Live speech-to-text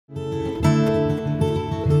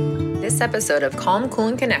This episode of Calm, Cool,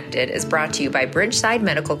 and Connected is brought to you by Bridgeside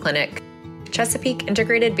Medical Clinic, Chesapeake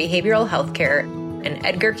Integrated Behavioral Healthcare, and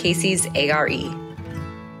Edgar Cayce's ARE.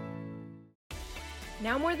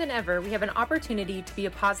 Now more than ever, we have an opportunity to be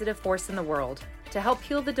a positive force in the world, to help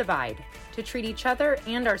heal the divide, to treat each other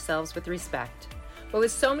and ourselves with respect. But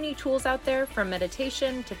with so many tools out there, from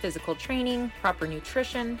meditation to physical training, proper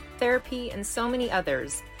nutrition, therapy, and so many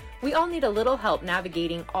others, we all need a little help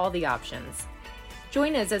navigating all the options.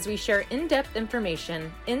 Join us as we share in-depth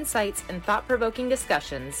information, insights, and thought-provoking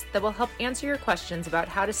discussions that will help answer your questions about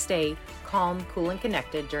how to stay calm, cool, and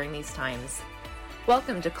connected during these times.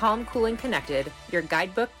 Welcome to Calm, Cool, and Connected, your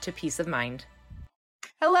guidebook to peace of mind.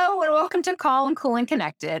 Hello, and welcome to Calm, Cool, and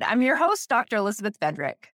Connected. I'm your host, Dr. Elizabeth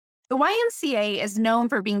Bedrick. The YMCA is known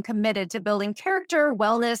for being committed to building character,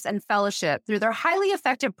 wellness, and fellowship through their highly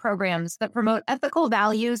effective programs that promote ethical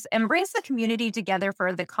values and brings the community together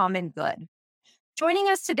for the common good. Joining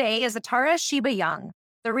us today is Atara Shiba-Young,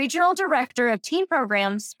 the Regional Director of Teen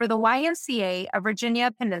Programs for the YMCA of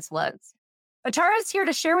Virginia Peninsula. Atara is here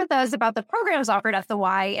to share with us about the programs offered at the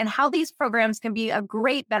Y and how these programs can be a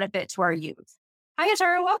great benefit to our youth. Hi,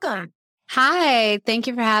 Atara, welcome. Hi, thank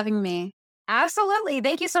you for having me. Absolutely.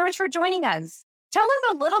 Thank you so much for joining us. Tell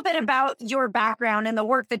us a little bit about your background and the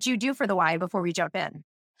work that you do for the Y before we jump in.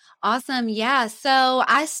 Awesome. Yeah. So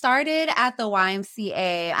I started at the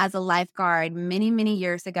YMCA as a lifeguard many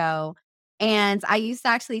years ago. And I used to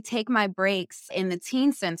actually take my breaks in the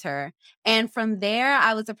teen center. And from there,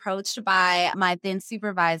 I was approached by my then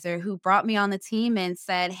supervisor who brought me on the team and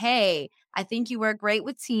said, "Hey, I think you work great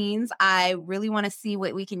with teens. I really want to see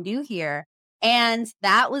what we can do here." And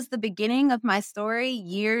that was the beginning of my story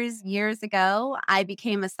years ago. I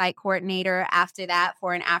became a site coordinator after that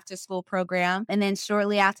for an after-school program. And then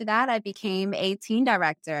shortly after that, I became a teen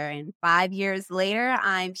director. And 5 years later,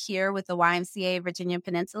 I'm here with the YMCA Virginia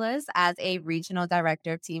Peninsulas as a regional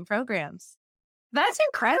director of teen programs. That's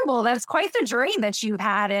incredible. That's quite the journey that you've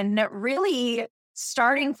had, and really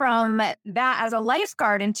starting from that as a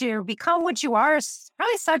lifeguard and to become what you are is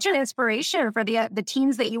probably such an inspiration for the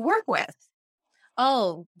teens that you work with.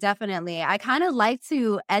 Oh, definitely. I kind of like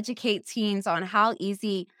to educate teens on how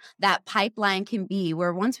easy that pipeline can be,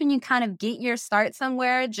 where once when you kind of get your start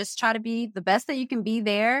somewhere, just try to be the best that you can be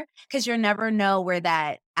there, because you'll never know where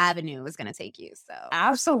that avenue is going to take you. So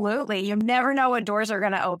Absolutely. You never know what doors are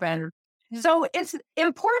going to open. So it's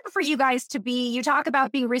important for you guys to you talk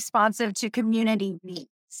about being responsive to community needs.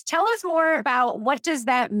 Tell us more about what does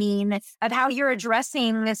that mean and how you're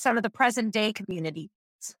addressing some of the present day community.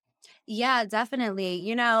 Yeah, definitely.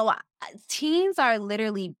 Teens are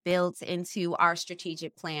literally built into our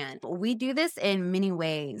strategic plan. We do this in many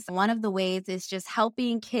ways. One of the ways is just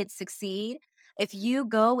helping kids succeed. If you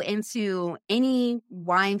go into any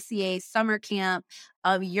YMCA summer camp,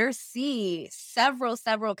 you'll see several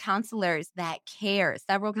counselors that care,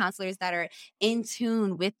 several counselors that are in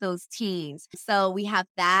tune with those teens. So we have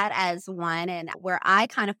that as one. And where I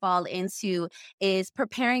kind of fall into is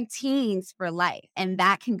preparing teens for life. And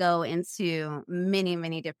that can go into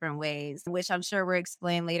many different ways, which I'm sure we'll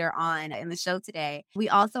explain later on in the show today. We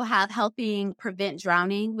also have helping prevent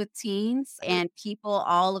drowning with teens and people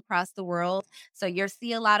all across the world. So you'll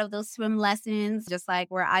see a lot of those swim lessons, just like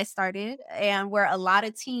where I started and where a lot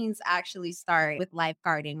of teens actually start with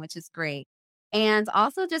lifeguarding, which is great. And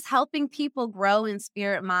also just helping people grow in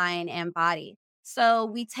spirit, mind, and body. So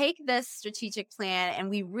we take this strategic plan and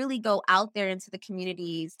we really go out there into the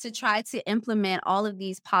communities to try to implement all of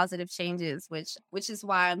these positive changes, which is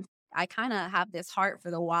why I kind of have this heart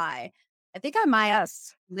for the Y. I think I might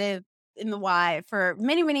live in the Y for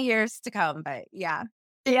many years to come, but yeah.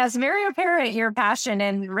 Yes, very apparent your passion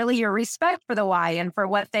and really your respect for the Y and for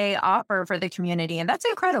what they offer for the community. And that's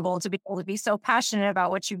incredible to be able to be so passionate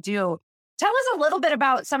about what you do. Tell us a little bit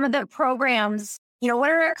about some of the programs.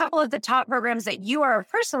 What are a couple of the top programs that you are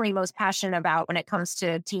personally most passionate about when it comes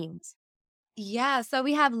to teens? Yeah, so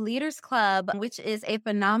we have Leaders Club, which is a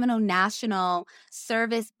phenomenal national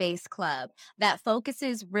service-based club that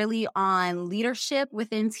focuses really on leadership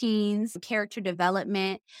within teens, character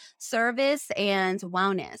development, service, and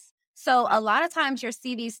wellness. So a lot of times you'll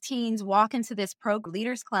see these teens walk into this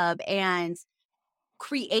Leaders Club and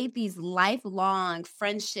create these lifelong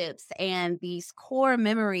friendships and these core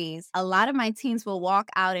memories. A lot of my teens will walk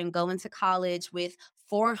out and go into college with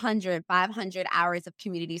 400, 500 hours of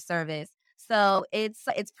community service. So it's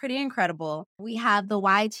pretty incredible. We have the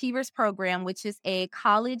Y Achievers program, which is a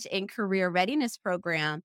college and career readiness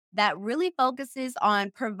program that really focuses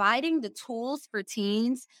on providing the tools for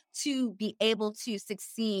teens to be able to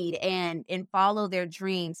succeed and follow their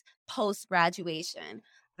dreams post-graduation.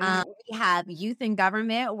 We have youth in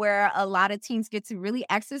government, where a lot of teens get to really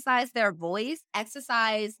exercise their voice,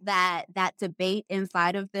 exercise that debate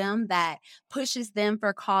inside of them that pushes them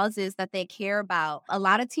for causes that they care about. A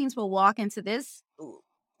lot of teens will walk into this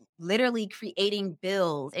literally creating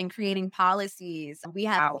bills and creating policies. We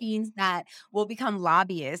have Wow. teens that will become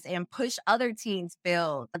lobbyists and push other teens'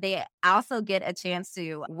 bills. They also get a chance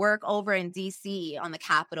to work over in DC on the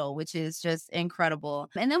Capitol, which is just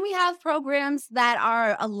incredible. And then we have programs that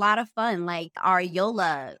are a lot of fun, like our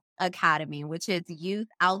YOLA Academy, which is Youth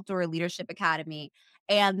Outdoor Leadership Academy.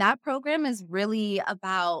 And that program is really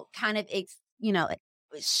about kind of,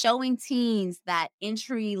 showing teens that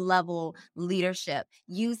entry level leadership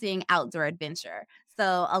using outdoor adventure.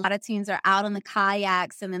 So a lot of teens are out on the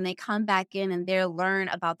kayaks and then they come back in and they learn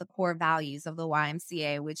about the core values of the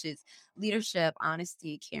YMCA, which is leadership,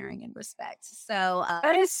 honesty, caring, and respect. So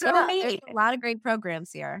That is so there's neat. a lot of great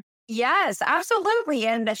programs here. Yes, absolutely.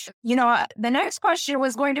 And, the next question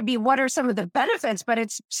was going to be, what are some of the benefits? But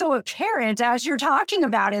it's so apparent as you're talking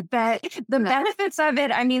about it that the benefits of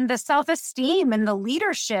it, I mean, the self-esteem and the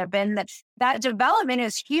leadership and that development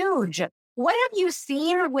is huge. What have you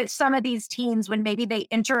seen with some of these teens when maybe they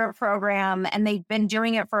enter a program and they've been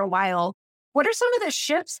doing it for a while? What are some of the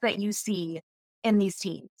shifts that you see in these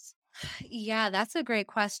teens? Yeah, that's a great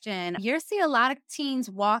question. You see a lot of teens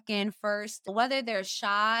walk in first, whether they're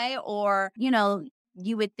shy or,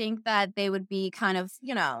 you would think that they would be kind of,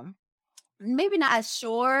 maybe not as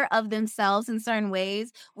sure of themselves in certain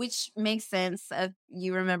ways, which makes sense if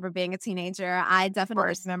you remember being a teenager. I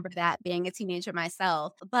definitely remember that being a teenager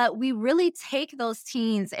myself. But we really take those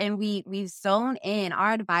teens and we zone in.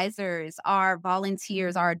 Our advisors, our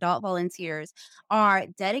volunteers, our adult volunteers are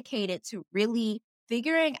dedicated to really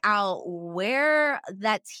figuring out where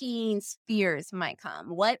that teen's fears might come,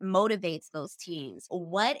 what motivates those teens,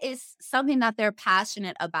 what is something that they're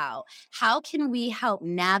passionate about, how can we help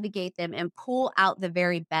navigate them and pull out the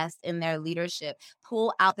very best in their leadership,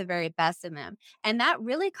 pull out the very best in them. And that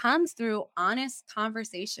really comes through honest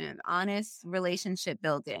conversation, honest relationship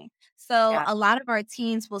building. So Yeah. a lot of our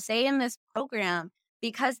teens will stay in this program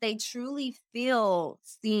because they truly feel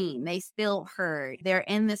seen, they feel heard. They're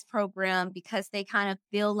in this program because they kind of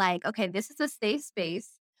feel like, okay, this is a safe space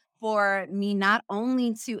for me not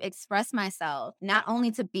only to express myself, not only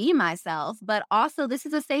to be myself, but also this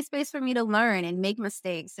is a safe space for me to learn and make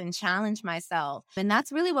mistakes and challenge myself. And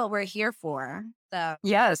that's really what we're here for. So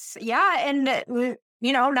Yes. Yeah. And,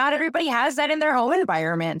 not everybody has that in their home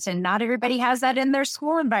environment and not everybody has that in their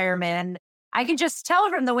school environment. And I can just tell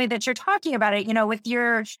from the way that you're talking about it,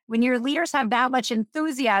 when your leaders have that much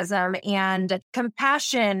enthusiasm and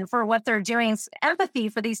compassion for what they're doing, empathy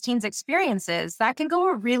for these teens' experiences, that can go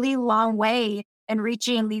a really long way in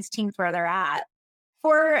reaching these teens where they're at.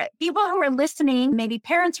 For people who are listening, maybe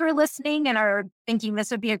parents who are listening and are thinking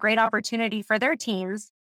this would be a great opportunity for their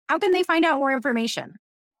teens, how can they find out more information?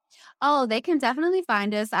 Oh, they can definitely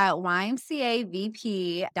find us at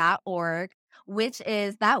ymcavp.org, which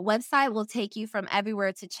is that website will take you from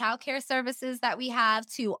everywhere to childcare services that we have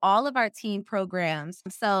to all of our teen programs.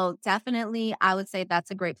 So definitely, I would say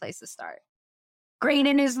that's a great place to start. Great.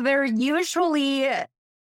 And is there usually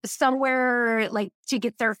somewhere like to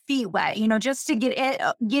get their feet wet, just to get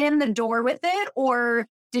in the door with it? Or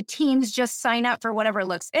do teens just sign up for whatever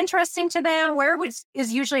looks interesting to them?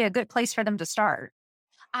 Is usually a good place for them to start?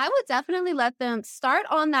 I would definitely let them start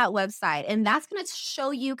on that website. And that's going to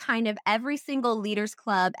show you kind of every single Leaders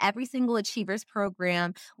Club, every single Achievers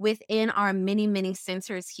program within our many, many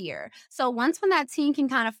centers here. So when that teen can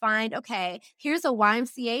kind of find, okay, here's a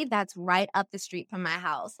YMCA that's right up the street from my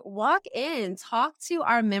house. Walk in, talk to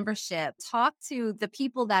our membership, talk to the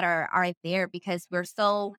people that are there, because we're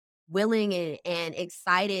so willing and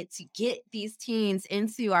excited to get these teens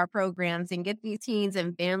into our programs and get these teens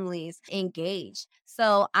and families engaged.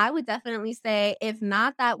 So I would definitely say, if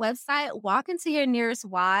not that website, walk into your nearest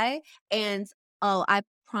Y and I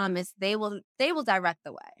promise they will direct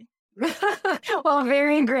the way. Well,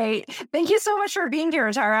 very great. Thank you so much for being here,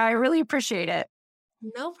 Tara. I really appreciate it.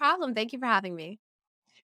 No problem. Thank you for having me.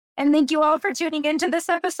 And thank you all for tuning into this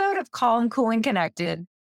episode of Calm, Cool, and Connected.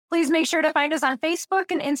 Please make sure to find us on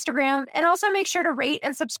Facebook and Instagram, and also make sure to rate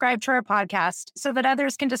and subscribe to our podcast so that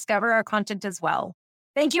others can discover our content as well.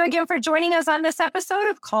 Thank you again for joining us on this episode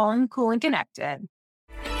of Calm, Cool, and Connected.